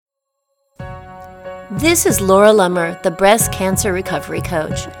This is Laura Lummer, the Breast Cancer Recovery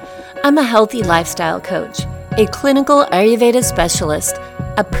Coach. I'm a healthy lifestyle coach, a clinical Ayurveda specialist,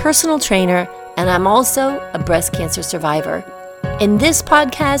 a personal trainer, and I'm also a breast cancer survivor. In this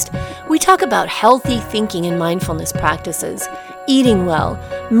podcast, we talk about healthy thinking and mindfulness practices, eating well,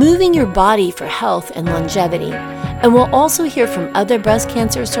 moving your body for health and longevity, and we'll also hear from other breast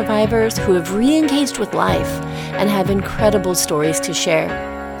cancer survivors who have re-engaged with life and have incredible stories to share.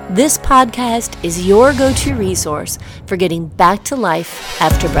 This podcast is your go-to resource for getting back to life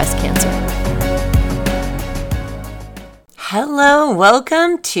after breast cancer. Hello,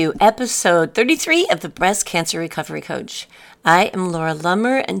 welcome to episode 33 of the Breast Cancer Recovery Coach. I am Laura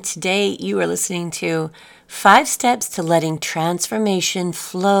Lummer, and today you are listening to 5 Steps to Letting Transformation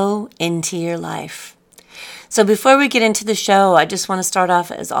Flow into Your Life. So before we get into the show, I just want to start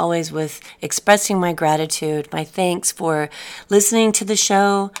off, as always, with expressing my gratitude, my thanks for listening to the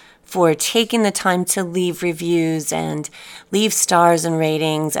show, for taking the time to leave reviews and leave stars and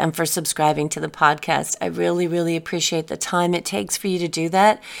ratings, and for subscribing to the podcast. I really, really appreciate the time it takes for you to do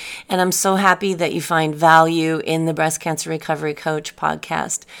that. And I'm so happy that you find value in the Breast Cancer Recovery Coach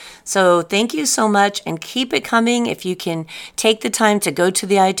podcast. So thank you so much, and keep it coming. If you can take the time to go to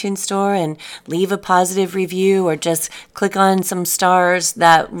the iTunes store and leave a positive review or just click on some stars,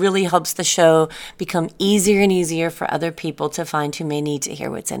 that really helps the show become easier and easier for other people to find who may need to hear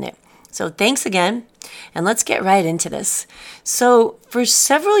what's in it. So thanks again, and let's get right into this. So for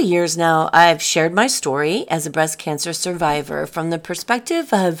several years now, I've shared my story as a breast cancer survivor from the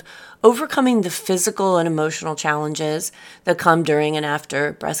perspective of overcoming the physical and emotional challenges that come during and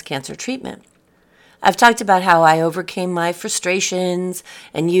after breast cancer treatment. I've talked about how I overcame my frustrations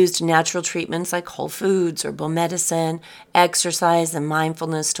and used natural treatments like whole foods, herbal medicine, exercise, and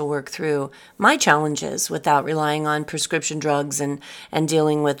mindfulness to work through my challenges without relying on prescription drugs and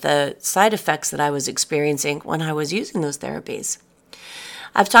dealing with the side effects that I was experiencing when I was using those therapies.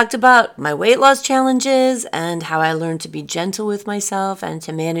 I've talked about my weight loss challenges and how I learned to be gentle with myself and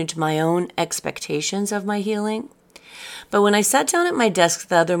to manage my own expectations of my healing. But when I sat down at my desk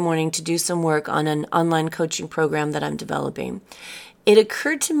the other morning to do some work on an online coaching program that I'm developing, it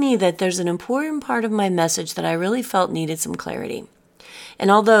occurred to me that there's an important part of my message that I really felt needed some clarity. And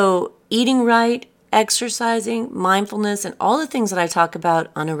although eating right, exercising, mindfulness, and all the things that I talk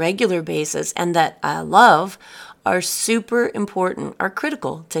about on a regular basis and that I love are super important, are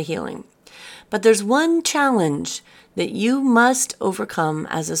critical to healing. But there's one challenge that you must overcome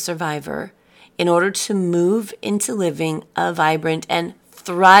as a survivor in order to move into living a vibrant and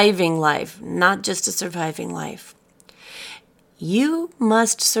thriving life, not just a surviving life. You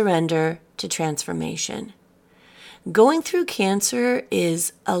must surrender to transformation. Going through cancer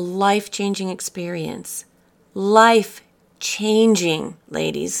is a life-changing experience. Life-changing,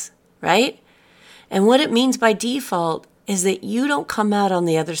 ladies, right? And what it means by default is that you don't come out on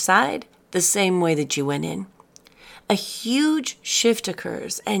the other side the same way that you went in. A huge shift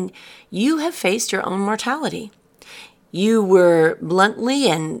occurs, and you have faced your own mortality. You were bluntly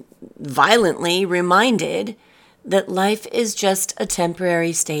and violently reminded that life is just a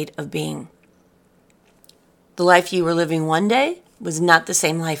temporary state of being. The life you were living one day was not the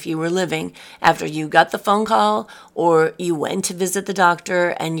same life you were living after you got the phone call or you went to visit the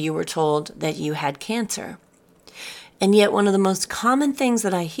doctor and you were told that you had cancer. And yet one of the most common things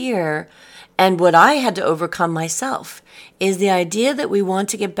that I hear, and what I had to overcome myself, is the idea that we want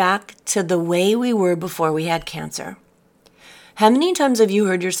to get back to the way we were before we had cancer. How many times have you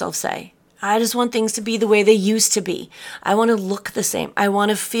heard yourself say, I just want things to be the way they used to be. I want to look the same. I want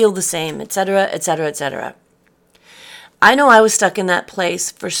to feel the same, etc., etc., etc. I know I was stuck in that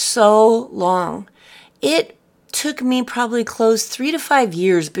place for so long. It took me probably close 3 to 5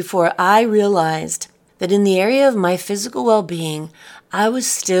 years before I realized that in the area of my physical well-being, I was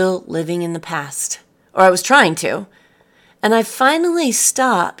still living in the past, or I was trying to. And I finally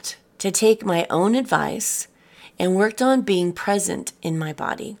stopped to take my own advice and worked on being present in my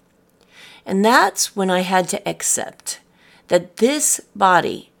body. And that's when I had to accept that this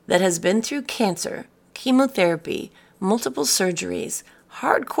body that has been through cancer, chemotherapy, multiple surgeries,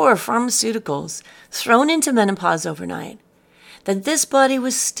 hardcore pharmaceuticals, thrown into menopause overnight, that this body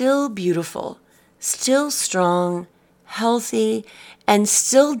was still beautiful, still strong, healthy, and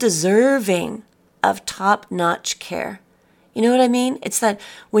still deserving of top-notch care. You know what I mean? It's that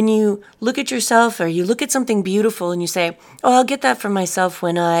when you look at yourself or you look at something beautiful and you say, oh, I'll get that for myself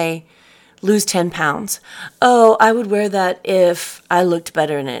when I lose 10 pounds. Oh, I would wear that if I looked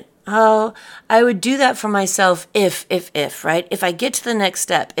better in it. Oh, I would do that for myself if, right? If I get to the next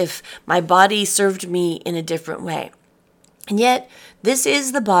step, if my body served me in a different way. And yet, This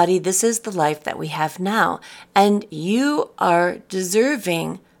is the body, this is the life that we have now. And you are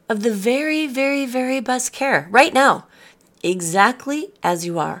deserving of the very, very, very best care right now, exactly as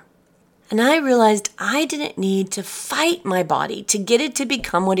you are. And I realized I didn't need to fight my body to get it to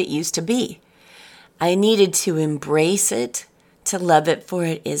become what it used to be. I needed to embrace it, to love it for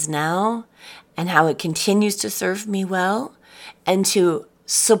it is now, and how it continues to serve me well, and to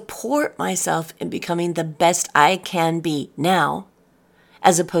support myself in becoming the best I can be now,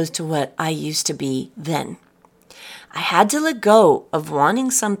 as opposed to what I used to be then. I had to let go of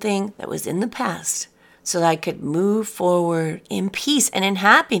wanting something that was in the past so that I could move forward in peace and in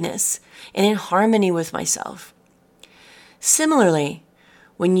happiness and in harmony with myself. Similarly,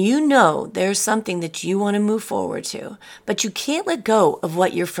 when you know there's something that you want to move forward to, but you can't let go of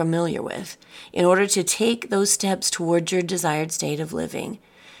what you're familiar with in order to take those steps towards your desired state of living,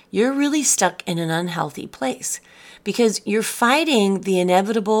 you're really stuck in an unhealthy place because you're fighting the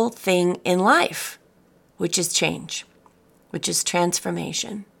inevitable thing in life, which is change, which is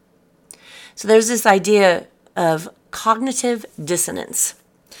transformation. So there's this idea of cognitive dissonance.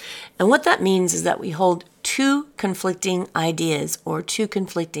 And what that means is that we hold two conflicting ideas or two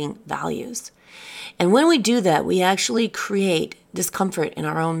conflicting values. And when we do that, we actually create discomfort in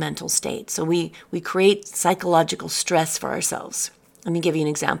our own mental state. So we create psychological stress for ourselves. Let me give you an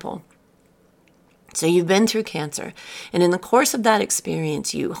example. So you've been through cancer, and in the course of that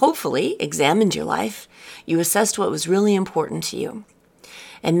experience, you hopefully examined your life. You assessed what was really important to you.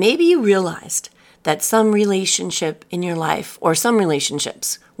 And maybe you realized that some relationship in your life, or some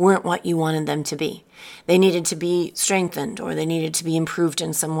relationships, weren't what you wanted them to be. They needed to be strengthened, or they needed to be improved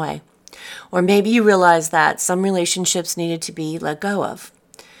in some way. Or maybe you realized that some relationships needed to be let go of.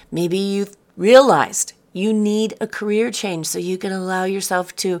 Maybe you realized you need a career change so you can allow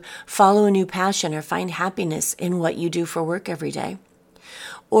yourself to follow a new passion or find happiness in what you do for work every day.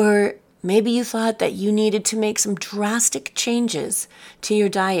 Or maybe you thought that you needed to make some drastic changes to your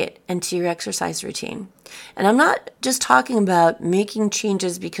diet and to your exercise routine. And I'm not just talking about making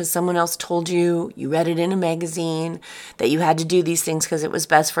changes because someone else told you, you read it in a magazine, that you had to do these things because it was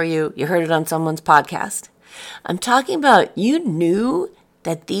best for you, you heard it on someone's podcast. I'm talking about you knew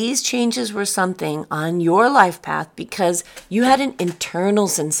that these changes were something on your life path because you had an internal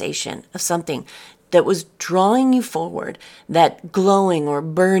sensation of something that was drawing you forward, that glowing or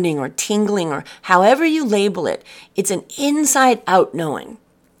burning or tingling or however you label it, it's an inside out knowing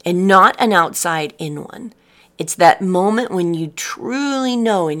and not an outside in one. It's that moment when you truly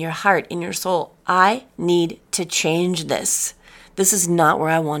know in your heart, in your soul, I need to change this. This is not where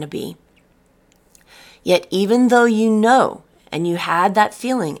I want to be. Yet even though you know and you had that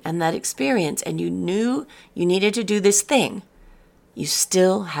feeling and that experience and you knew you needed to do this thing, you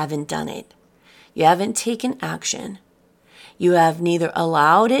still haven't done it. You haven't taken action. You have neither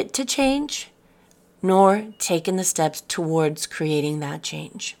allowed it to change nor taken the steps towards creating that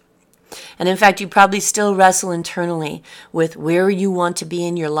change. And in fact, you probably still wrestle internally with where you want to be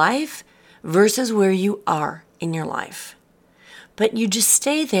in your life versus where you are in your life. But you just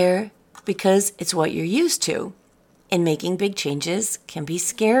stay there because it's what you're used to. And making big changes can be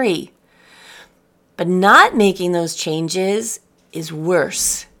scary. But not making those changes is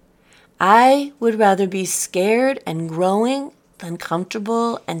worse. I would rather be scared and growing than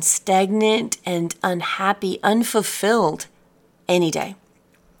comfortable and stagnant and unhappy, unfulfilled any day.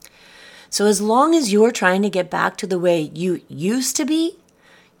 So as long as you're trying to get back to the way you used to be,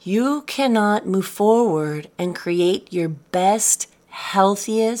 you cannot move forward and create your best,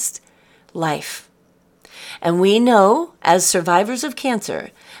 healthiest life. And we know, as survivors of cancer,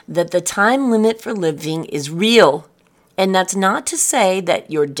 that the time limit for living is real. And that's not to say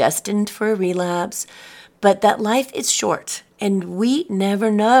that you're destined for a relapse, but that life is short, and we never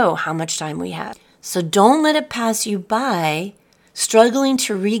know how much time we have. So don't let it pass you by struggling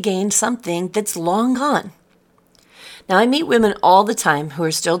to regain something that's long gone. Now, I meet women all the time who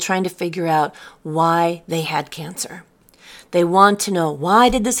are still trying to figure out why they had cancer. They want to know, why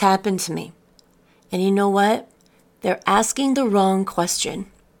did this happen to me? And you know what? They're asking the wrong question.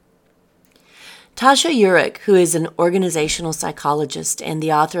 Tasha Eurich, who is an organizational psychologist and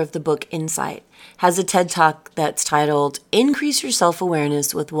the author of the book Insight, has a TED Talk that's titled, Increase Your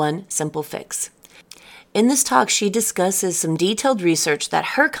Self-Awareness with One Simple Fix. In this talk, she discusses some detailed research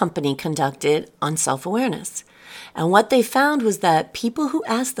that her company conducted on self-awareness. And what they found was that people who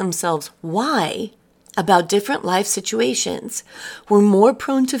asked themselves why about different life situations were more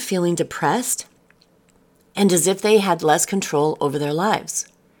prone to feeling depressed and as if they had less control over their lives.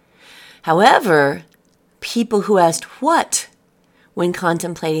 However, people who asked what when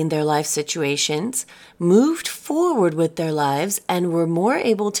contemplating their life situations, moved forward with their lives, and were more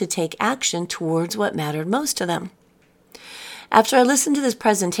able to take action towards what mattered most to them. After I listened to this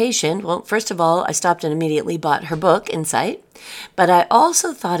presentation, well, first of all, I stopped and immediately bought her book, Insight, but I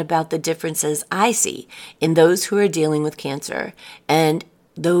also thought about the differences I see in those who are dealing with cancer and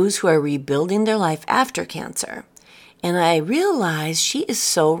those who are rebuilding their life after cancer. And I realized she is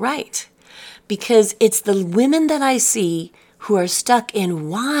so right, because it's the women that I see who are stuck in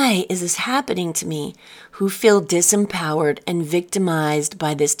why is this happening to me, who feel disempowered and victimized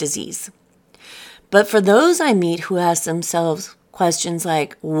by this disease. But for those I meet who ask themselves questions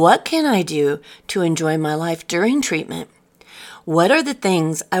like, what can I do to enjoy my life during treatment? What are the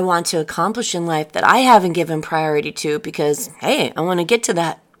things I want to accomplish in life that I haven't given priority to because, hey, I want to get to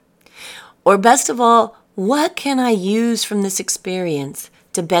that? Or best of all, what can I use from this experience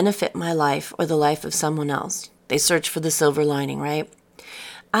to benefit my life or the life of someone else? They search for the silver lining, right?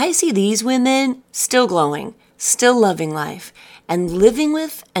 I see these women still glowing, still loving life, and living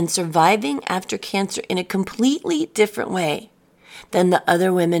with and surviving after cancer in a completely different way than the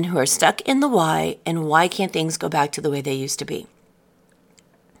other women who are stuck in the why and why can't things go back to the way they used to be.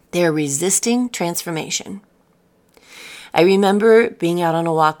 They're resisting transformation. I remember being out on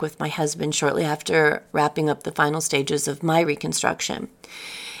a walk with my husband shortly after wrapping up the final stages of my reconstruction.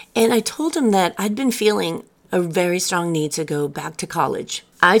 And I told him that I'd been feeling a very strong need to go back to college.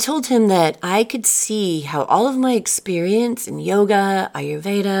 I told him that I could see how all of my experience in yoga,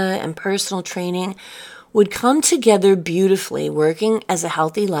 Ayurveda, and personal training would come together beautifully working as a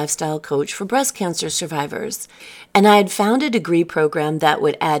healthy lifestyle coach for breast cancer survivors. And I had found a degree program that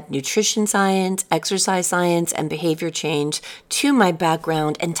would add nutrition science, exercise science, and behavior change to my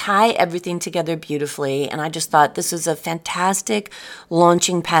background and tie everything together beautifully. And I just thought this was a fantastic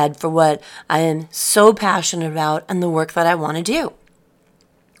launching pad for what I am so passionate about and the work that I want to do.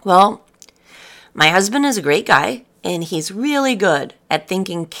 Well, my husband is a great guy, and he's really good at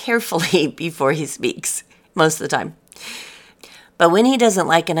thinking carefully before he speaks, most of the time. But when he doesn't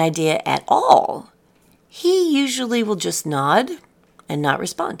like an idea at all, he usually will just nod and not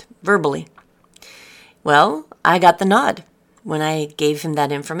respond verbally. Well, I got the nod when I gave him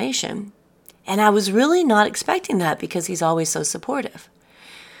that information, and I was really not expecting that because he's always so supportive.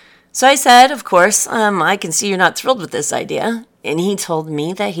 So I said, of course, I can see you're not thrilled with this idea. And he told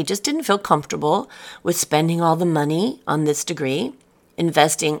me that he just didn't feel comfortable with spending all the money on this degree,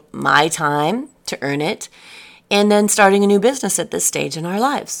 investing my time to earn it, and then starting a new business at this stage in our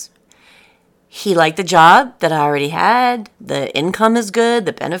lives. He liked the job that I already had, the income is good,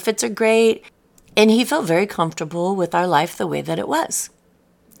 the benefits are great, and he felt very comfortable with our life the way that it was.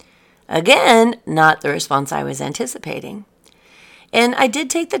 Again, not the response I was anticipating. And I did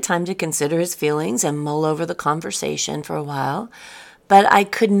take the time to consider his feelings and mull over the conversation for a while, but I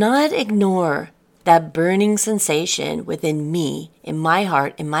could not ignore that burning sensation within me, in my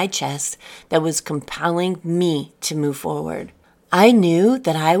heart, in my chest, that was compelling me to move forward. I knew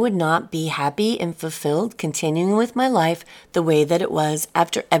that I would not be happy and fulfilled continuing with my life the way that it was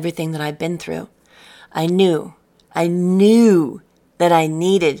after everything that I'd been through. I knew that I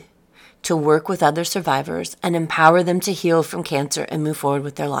needed to work with other survivors and empower them to heal from cancer and move forward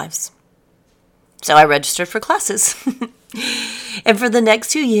with their lives. So I registered for classes. And for the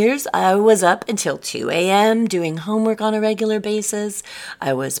next 2 years, I was up until 2 a.m. doing homework on a regular basis.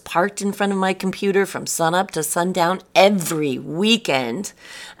 I was parked in front of my computer from sunup to sundown every weekend.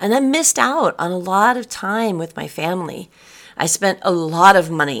 And I missed out on a lot of time with my family. I spent a lot of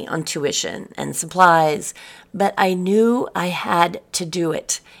money on tuition and supplies, but I knew I had to do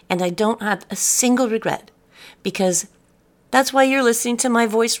it. And I don't have a single regret, because that's why you're listening to my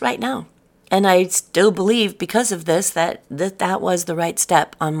voice right now. And I still believe because of this that was the right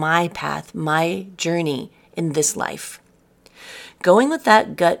step on my path, my journey in this life. Going with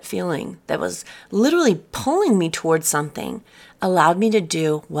that gut feeling that was literally pulling me towards something allowed me to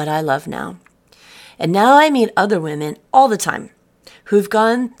do what I love now. And now I meet other women all the time who've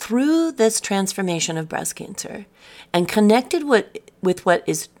gone through this transformation of breast cancer and connected with what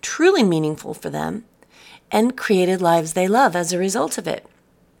is truly meaningful for them and created lives they love as a result of it.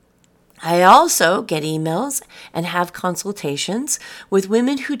 I also get emails and have consultations with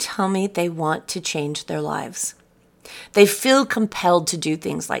women who tell me they want to change their lives. They feel compelled to do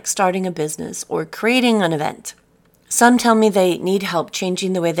things like starting a business or creating an event. Some tell me they need help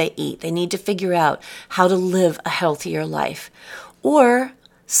changing the way they eat. They need to figure out how to live a healthier life. Or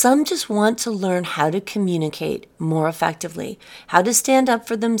some just want to learn how to communicate more effectively, how to stand up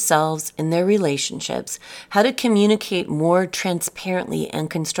for themselves in their relationships, how to communicate more transparently and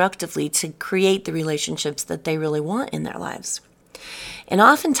constructively to create the relationships that they really want in their lives. And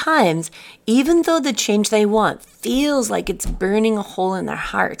oftentimes, even though the change they want feels like it's burning a hole in their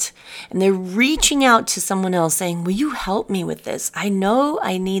heart, and they're reaching out to someone else saying, will you help me with this? I know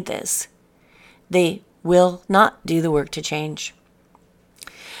I need this. They will not do the work to change.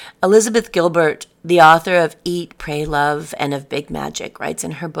 Elizabeth Gilbert, the author of Eat, Pray, Love, and of Big Magic, writes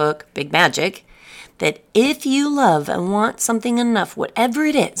in her book, Big Magic, that if you love and want something enough, whatever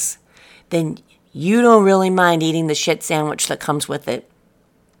it is, then you don't really mind eating the shit sandwich that comes with it.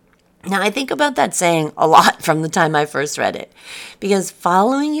 Now, I think about that saying a lot from the time I first read it, because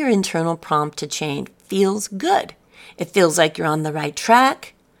following your internal prompt to change feels good. It feels like you're on the right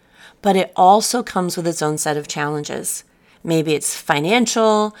track, but it also comes with its own set of challenges. Maybe it's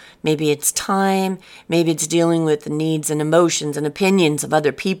financial, maybe it's time, maybe it's dealing with the needs and emotions and opinions of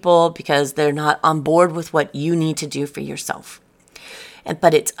other people because they're not on board with what you need to do for yourself.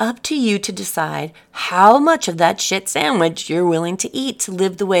 But it's up to you to decide how much of that shit sandwich you're willing to eat to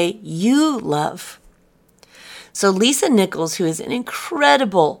live the way you love. So Lisa Nichols, who is an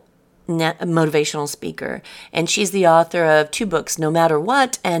incredible motivational speaker, and she's the author of 2 books, No Matter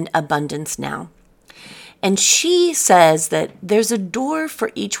What and Abundance Now. And she says that there's a door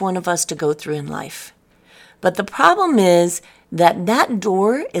for each one of us to go through in life. But the problem is that that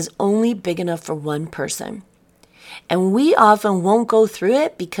door is only big enough for one person. And we often won't go through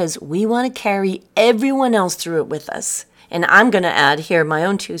it because we want to carry everyone else through it with us. And I'm going to add here my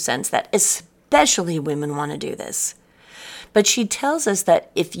own 2 cents that especially women want to do this. But she tells us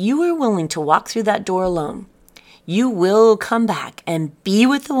that if you are willing to walk through that door alone, you will come back and be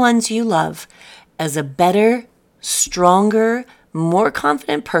with the ones you love as a better, stronger, more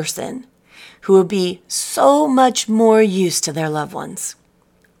confident person who will be so much more used to their loved ones.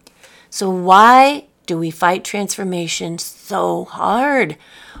 So why do we fight transformation so hard?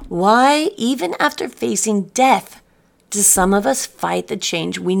 Why, even after facing death, do some of us fight the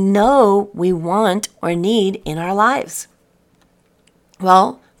change we know we want or need in our lives?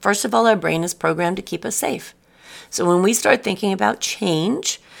 Well, first of all, our brain is programmed to keep us safe. So when we start thinking about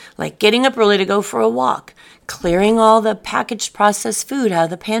change, like getting up early to go for a walk, clearing all the packaged processed food out of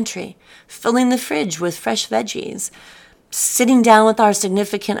the pantry, filling the fridge with fresh veggies, sitting down with our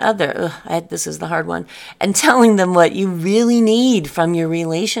significant other, this is the hard one, and telling them what you really need from your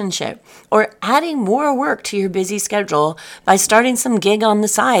relationship, or adding more work to your busy schedule by starting some gig on the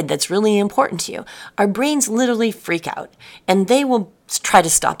side that's really important to you. Our brains literally freak out, and they will try to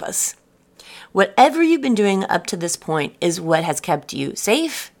stop us. Whatever you've been doing up to this point is what has kept you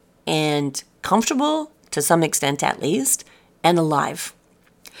safe and comfortable, to some extent at least, and alive.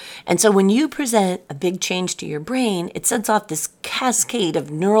 And so when you present a big change to your brain, it sets off this cascade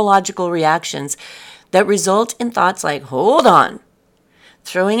of neurological reactions that result in thoughts like, hold on,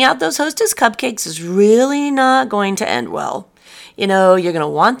 throwing out those Hostess cupcakes is really not going to end well. You know, you're going to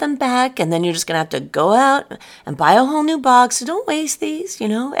want them back, and then you're just going to have to go out and buy a whole new box. So don't waste these,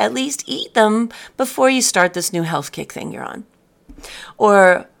 at least eat them before you start this new health kick thing you're on.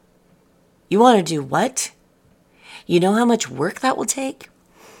 Or you want to do what? You know how much work that will take?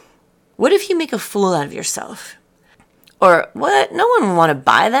 What if you make a fool out of yourself? Or what? No one will want to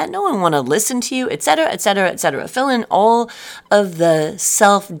buy that. No one will want to listen to you, etc., etc., etc. Fill in all of the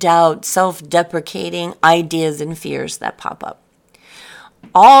self-doubt, self-deprecating ideas and fears that pop up.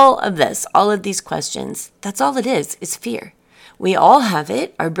 All of this, all of these questions, that's all it is fear. We all have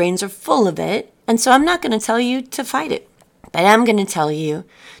it. Our brains are full of it. And so I'm not going to tell you to fight it. But I'm going to tell you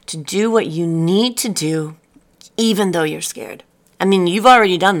to do what you need to do, even though you're scared. I mean, you've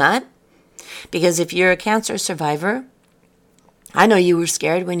already done that. Because if you're a cancer survivor, I know you were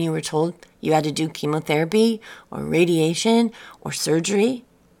scared when you were told you had to do chemotherapy or radiation or surgery.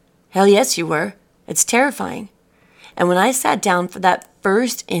 Hell yes, you were. It's terrifying. And when I sat down for that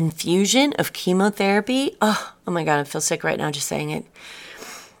first infusion of chemotherapy, oh my God, I feel sick right now just saying it.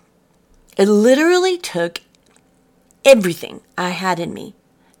 It literally took everything I had in me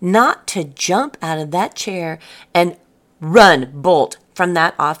not to jump out of that chair and bolt from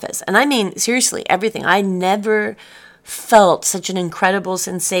that office. And I mean, seriously, everything. I never felt such an incredible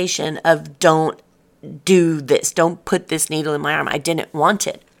sensation of don't do this. Don't put this needle in my arm. I didn't want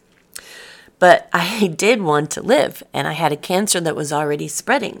it. But I did want to live. And I had a cancer that was already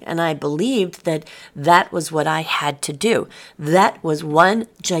spreading. And I believed that that was what I had to do. That was one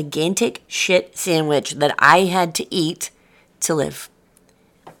gigantic shit sandwich that I had to eat to live.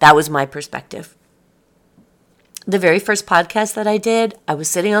 That was my perspective. The very first podcast that I did, I was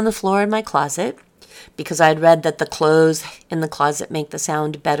sitting on the floor in my closet because I had read that the clothes in the closet make the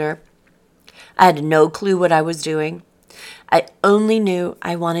sound better. I had no clue what I was doing. I only knew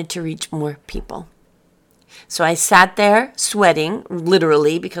I wanted to reach more people. So I sat there sweating,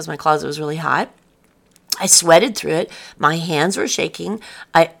 literally, because my closet was really hot. I sweated through it. My hands were shaking.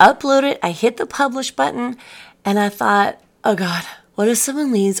 I uploaded, I hit the publish button, and I thought, oh God, what if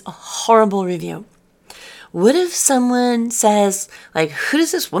someone leaves a horrible review? What if someone says, like, who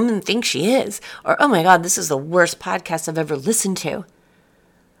does this woman think she is? Or, oh my God, this is the worst podcast I've ever listened to.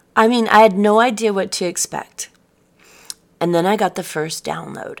 I mean, I had no idea what to expect. And then I got the first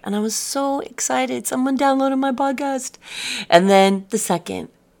download, and I was so excited. Someone downloaded my podcast. And then the second.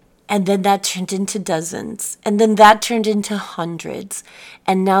 And then that turned into dozens. And then that turned into hundreds.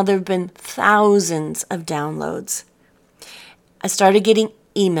 And now there have been thousands of downloads. I started getting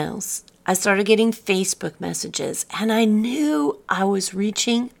emails. I started getting Facebook messages. And I knew I was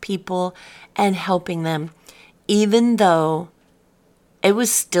reaching people and helping them, even though it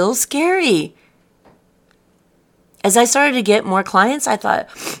was still scary. As I started to get more clients, I thought,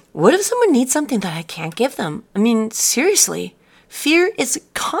 what if someone needs something that I can't give them? I mean, seriously, fear is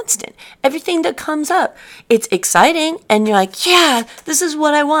constant. Everything that comes up, it's exciting. And you're like, yeah, this is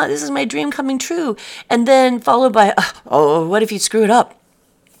what I want. This is my dream coming true. And then followed by, oh, what if you screw it up?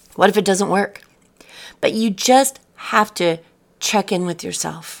 What if it doesn't work? But you just have to check in with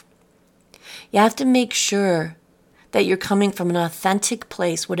yourself. You have to make sure that you're coming from an authentic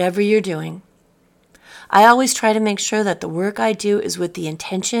place, whatever you're doing. I always try to make sure that the work I do is with the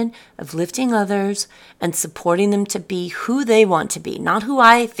intention of lifting others and supporting them to be who they want to be, not who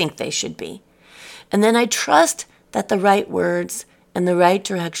I think they should be. And then I trust that the right words and the right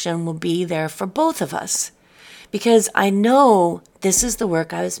direction will be there for both of us, because I know this is the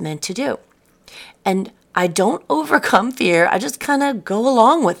work I was meant to do. And I don't overcome fear. I just kind of go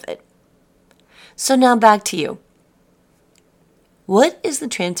along with it. So now back to you. What is the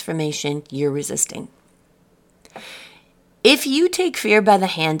transformation you're resisting? If you take fear by the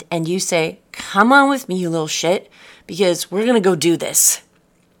hand and you say, come on with me, you little shit, because we're going to go do this.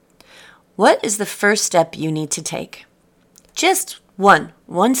 What is the first step you need to take? Just one.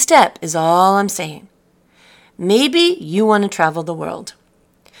 One step is all I'm saying. Maybe you want to travel the world.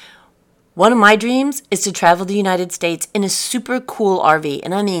 One of my dreams is to travel the United States in a super cool RV.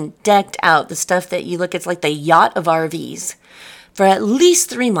 And I mean decked out, the stuff that you look, it's like the yacht of RVs, for at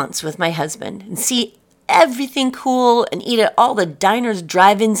least 3 months with my husband and see everything cool and eat at all the diners,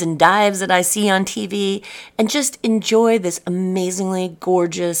 drive-ins, and dives that I see on TV and just enjoy this amazingly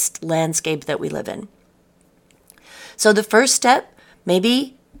gorgeous landscape that we live in. So the first step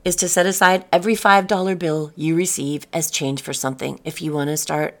maybe is to set aside every $5 bill you receive as change for something if you want to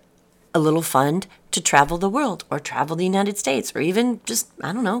start a little fund to travel the world or travel the United States or even just,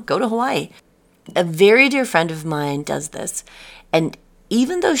 I don't know, go to Hawaii. A very dear friend of mine does this. And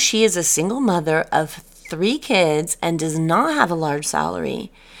even though she is a single mother of 3 kids and does not have a large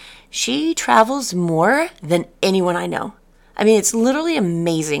salary, she travels more than anyone I know. I mean, it's literally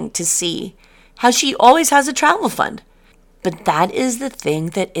amazing to see how she always has a travel fund. But that is the thing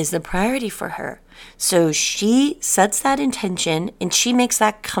that is the priority for her. So she sets that intention and she makes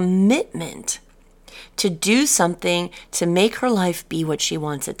that commitment to do something to make her life be what she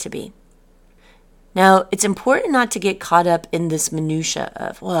wants it to be. Now, it's important not to get caught up in this minutia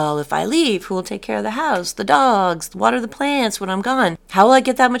of, well, if I leave, who will take care of the house, the dogs, water the plants when I'm gone? How will I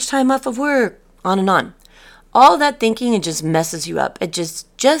get that much time off of work? On and on. All that thinking, it just messes you up. It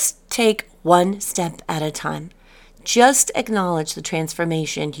just take one step at a time. Just acknowledge the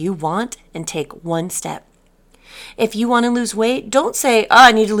transformation you want and take one step. If you want to lose weight, don't say, oh,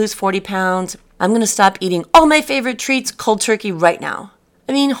 I need to lose 40 pounds. I'm going to stop eating all my favorite treats cold turkey right now.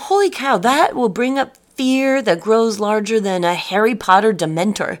 I mean, holy cow, that will bring up fear that grows larger than a Harry Potter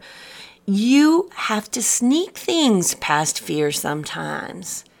Dementor. You have to sneak things past fear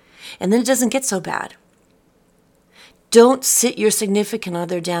sometimes, and then it doesn't get so bad. Don't sit your significant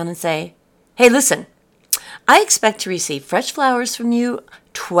other down and say, hey, listen, I expect to receive fresh flowers from you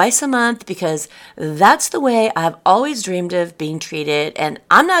twice a month because that's the way I've always dreamed of being treated, and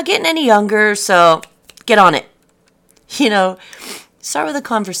I'm not getting any younger, so get on it. Start with a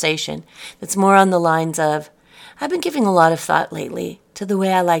conversation that's more on the lines of, I've been giving a lot of thought lately to the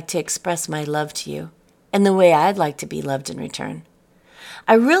way I like to express my love to you and the way I'd like to be loved in return.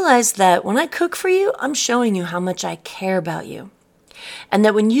 I realize that when I cook for you, I'm showing you how much I care about you. And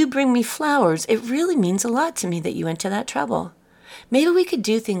that when you bring me flowers, it really means a lot to me that you went to that trouble. Maybe we could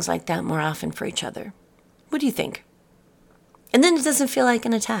do things like that more often for each other. What do you think? And then it doesn't feel like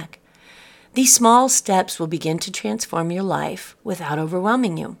an attack. These small steps will begin to transform your life without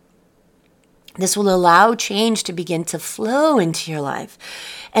overwhelming you. This will allow change to begin to flow into your life,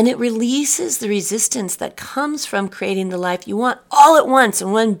 and it releases the resistance that comes from creating the life you want all at once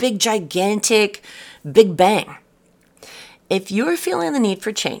in one big, gigantic, Big bang. If you're feeling the need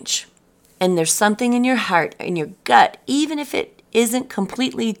for change, and there's something in your heart, in your gut, even if it isn't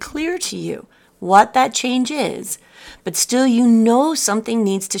completely clear to you what that change is, but still you know something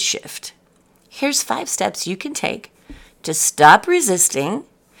needs to shift, here's 5 steps you can take to stop resisting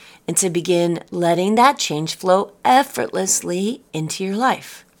and to begin letting that change flow effortlessly into your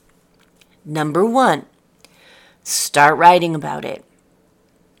life. Number 1, start writing about it.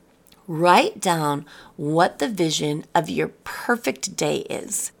 Write down what the vision of your perfect day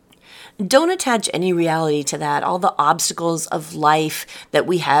is. Don't attach any reality to that, all the obstacles of life that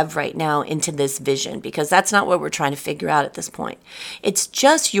we have right now into this vision, because that's not what we're trying to figure out at this point. It's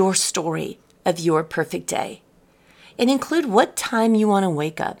just your story of your perfect day. And include what time you want to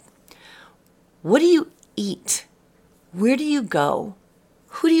wake up. What do you eat? Where do you go?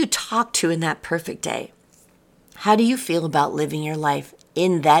 Who do you talk to in that perfect day? How do you feel about living your life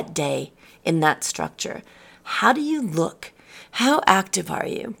in that day, in that structure? How do you look? How active are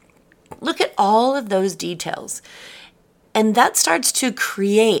you? Look at all of those details. And that starts to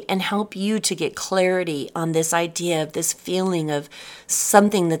create and help you to get clarity on this idea of this feeling of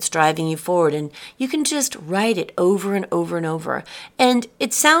something that's driving you forward. And you can just write it over and over and over. And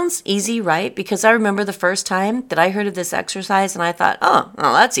it sounds easy, right? Because I remember the first time that I heard of this exercise and I thought, oh,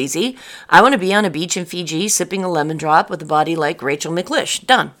 that's easy. I want to be on a beach in Fiji sipping a lemon drop with a body like Rachel McLish.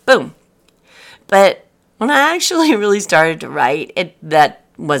 Done. Boom. But when I actually really started to write, that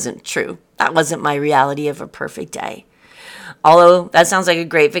wasn't true. That wasn't my reality of a perfect day. Although that sounds like a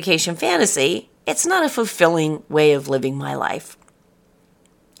great vacation fantasy, it's not a fulfilling way of living my life.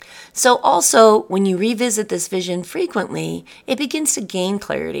 So also, when you revisit this vision frequently, it begins to gain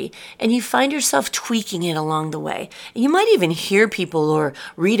clarity and you find yourself tweaking it along the way. You might even hear people or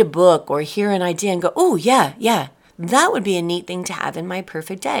read a book or hear an idea and go, oh, yeah, that would be a neat thing to have in my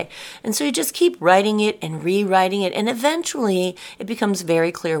perfect day. And so you just keep writing it and rewriting it, and eventually it becomes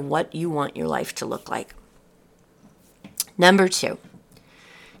very clear what you want your life to look like. Number 2,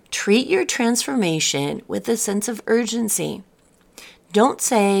 treat your transformation with a sense of urgency. Don't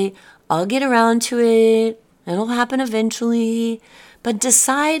say, I'll get around to it, it'll happen eventually, but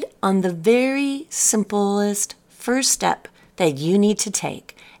decide on the very simplest first step that you need to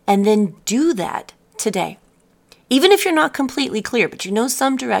take, and then do that today. Even if you're not completely clear, but you know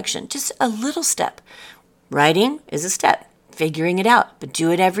some direction, just a little step. Writing is a step, figuring it out, but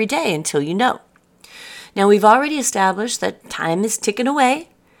do it every day until you know. Now, we've already established that time is ticking away,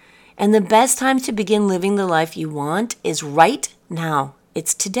 and the best time to begin living the life you want is right now.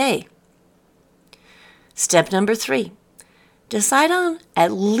 It's today. Step number 3, decide on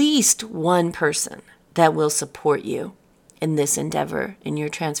at least one person that will support you in this endeavor, in your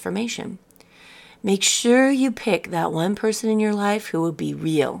transformation. Make sure you pick that one person in your life who will be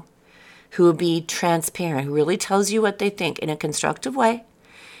real, who will be transparent, who really tells you what they think in a constructive way,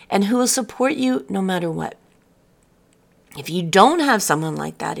 and who will support you no matter what. If you don't have someone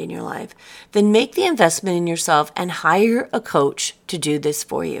like that in your life, then make the investment in yourself and hire a coach to do this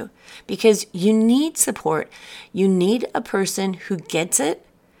for you, because you need support. You need a person who gets it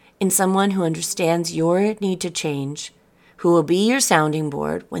and someone who understands your need to change, who will be your sounding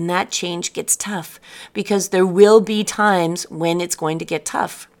board when that change gets tough, because there will be times when it's going to get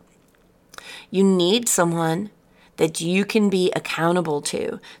tough. You need someone that you can be accountable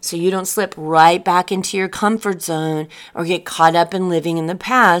to, so you don't slip right back into your comfort zone or get caught up in living in the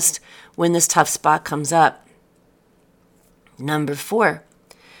past when this tough spot comes up. Number 4,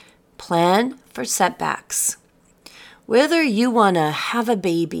 plan for setbacks. Whether you want to have a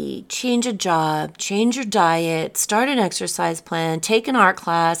baby, change a job, change your diet, start an exercise plan, take an art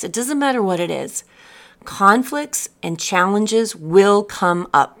class, it doesn't matter what it is. Conflicts and challenges will come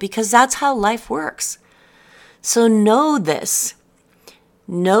up because that's how life works. So know this.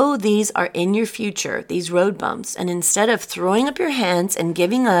 Know these are in your future, these road bumps. And instead of throwing up your hands and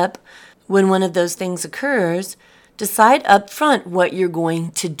giving up when one of those things occurs, decide up front what you're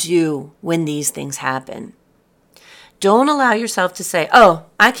going to do when these things happen. Don't allow yourself to say, oh,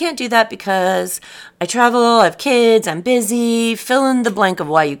 I can't do that because I travel, I have kids, I'm busy, fill in the blank of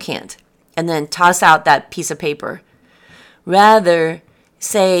why you can't, and then toss out that piece of paper. Rather,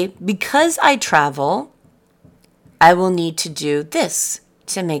 say, because I travel, I will need to do this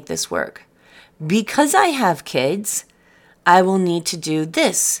to make this work. Because I have kids, I will need to do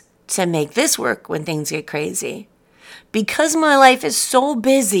this to make this work when things get crazy. Because my life is so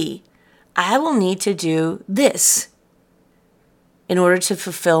busy, I will need to do this in order to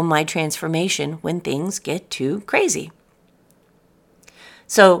fulfill my transformation when things get too crazy.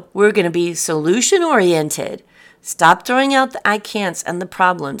 So we're going to be solution-oriented, Stop throwing out the I can'ts and the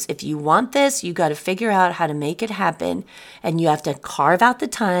problems. If you want this, you got to figure out how to make it happen, and you have to carve out the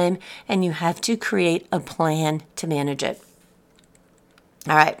time, and you have to create a plan to manage it.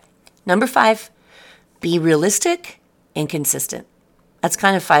 All right. Number 5, be realistic and consistent. That's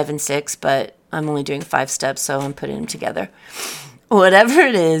kind of 5 and 6, but I'm only doing 5 steps, so I'm putting them together. Whatever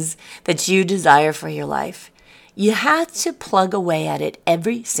it is that you desire for your life, you have to plug away at it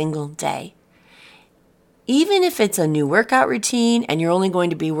every single day. Even if it's a new workout routine and you're only going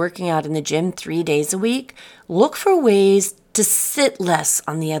to be working out in the gym 3 days a week, look for ways to sit less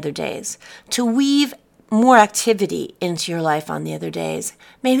on the other days, to weave more activity into your life on the other days,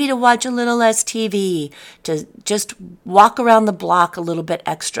 maybe to watch a little less TV, to just walk around the block a little bit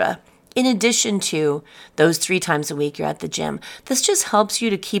extra. In addition to those 3 times a week you're at the gym, this just helps you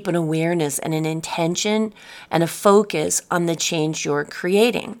to keep an awareness and an intention and a focus on the change you're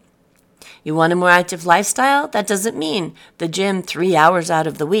creating. You want a more active lifestyle? That doesn't mean the gym 3 hours out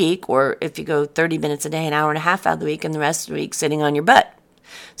of the week, or if you go 30 minutes a day, an hour and a half out of the week, and the rest of the week sitting on your butt.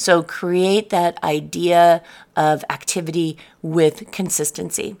 So create that idea of activity with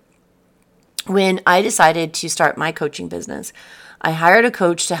consistency. When I decided to start my coaching business, I hired a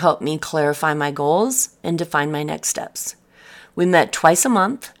coach to help me clarify my goals and define my next steps. We met twice a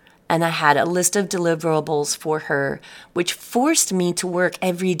month, and I had a list of deliverables for her, which forced me to work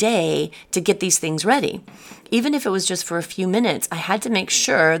every day to get these things ready. Even if it was just for a few minutes, I had to make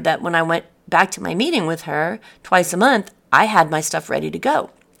sure that when I went back to my meeting with her twice a month, I had my stuff ready to go.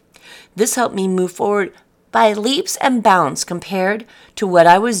 This helped me move forward by leaps and bounds compared to what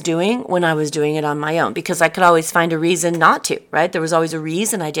I was doing when I was doing it on my own, because I could always find a reason not to, right? There was always a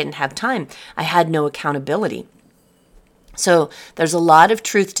reason I didn't have time. I had no accountability. So there's a lot of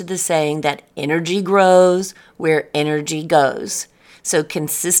truth to the saying that energy grows where energy goes. So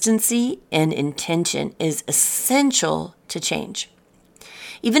consistency and intention is essential to change.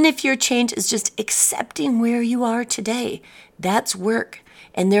 Even if your change is just accepting where you are today, that's work.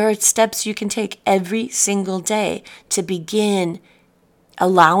 And there are steps you can take every single day to begin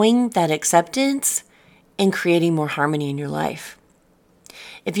allowing that acceptance and creating more harmony in your life.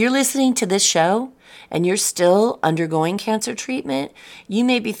 If you're listening to this show and you're still undergoing cancer treatment, you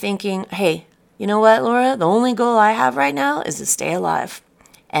may be thinking, hey, you know what, Laura? The only goal I have right now is to stay alive.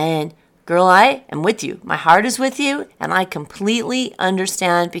 And girl, I am with you. My heart is with you, and I completely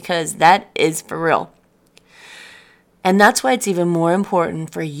understand, because that is for real. And that's why it's even more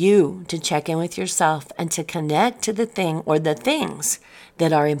important for you to check in with yourself and to connect to the thing or the things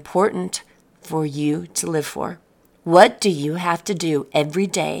that are important for you to live for. What do you have to do every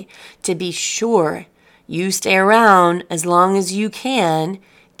day to be sure you stay around as long as you can,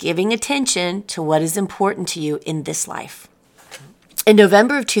 giving attention to what is important to you in this life? In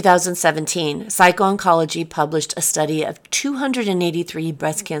November of 2017, PsychOncology published a study of 283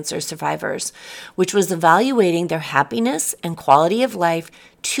 breast cancer survivors, which was evaluating their happiness and quality of life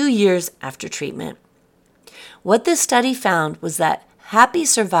 2 years after treatment. What this study found was that happy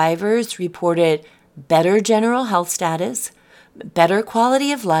survivors reported better general health status, better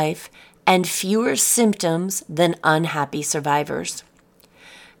quality of life, and fewer symptoms than unhappy survivors.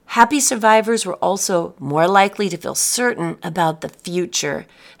 Happy survivors were also more likely to feel certain about the future,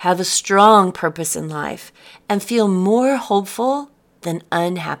 have a strong purpose in life, and feel more hopeful than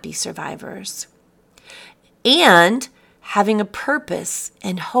unhappy survivors. And having a purpose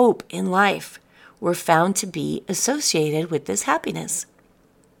and hope in life were found to be associated with this happiness.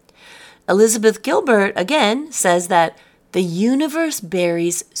 Elizabeth Gilbert, again, says that the universe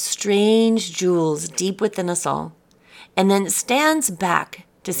buries strange jewels deep within us all, and then stands back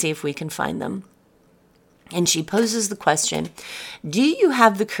to see if we can find them. And she poses the question, do you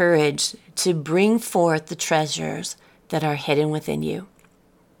have the courage to bring forth the treasures that are hidden within you?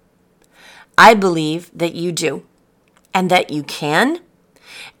 I believe that you do, and that you can,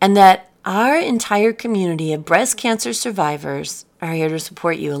 and that our entire community of breast cancer survivors are here to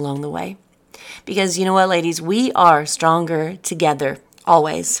support you along the way. Because you know what, ladies, we are stronger together,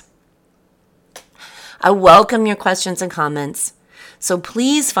 always. I welcome your questions and comments. So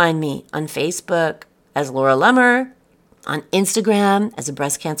please find me on Facebook as Laura Lummer, on Instagram as a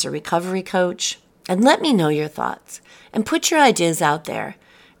breast cancer recovery coach, and let me know your thoughts and put your ideas out there.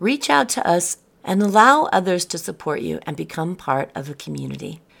 Reach out to us and allow others to support you and become part of a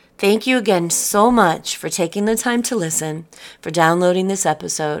community. Thank you again so much for taking the time to listen, for downloading this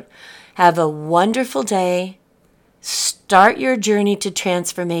episode. Have a wonderful day. Start your journey to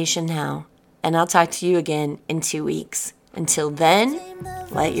transformation now, and I'll talk to you again in 2 weeks. Until then,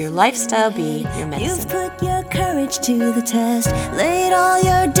 let your lifestyle be your medicine. You've put your courage to the test, laid all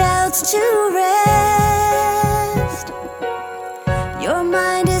your doubts to rest.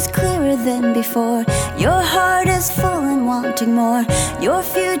 been before. Your heart is full and wanting more. Your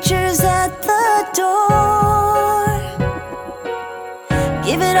future's at the door.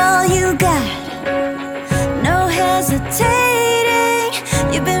 Give it all you got, no hesitating.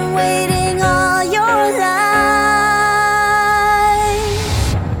 You've been waiting all your life.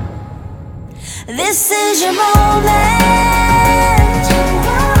 This is your moment.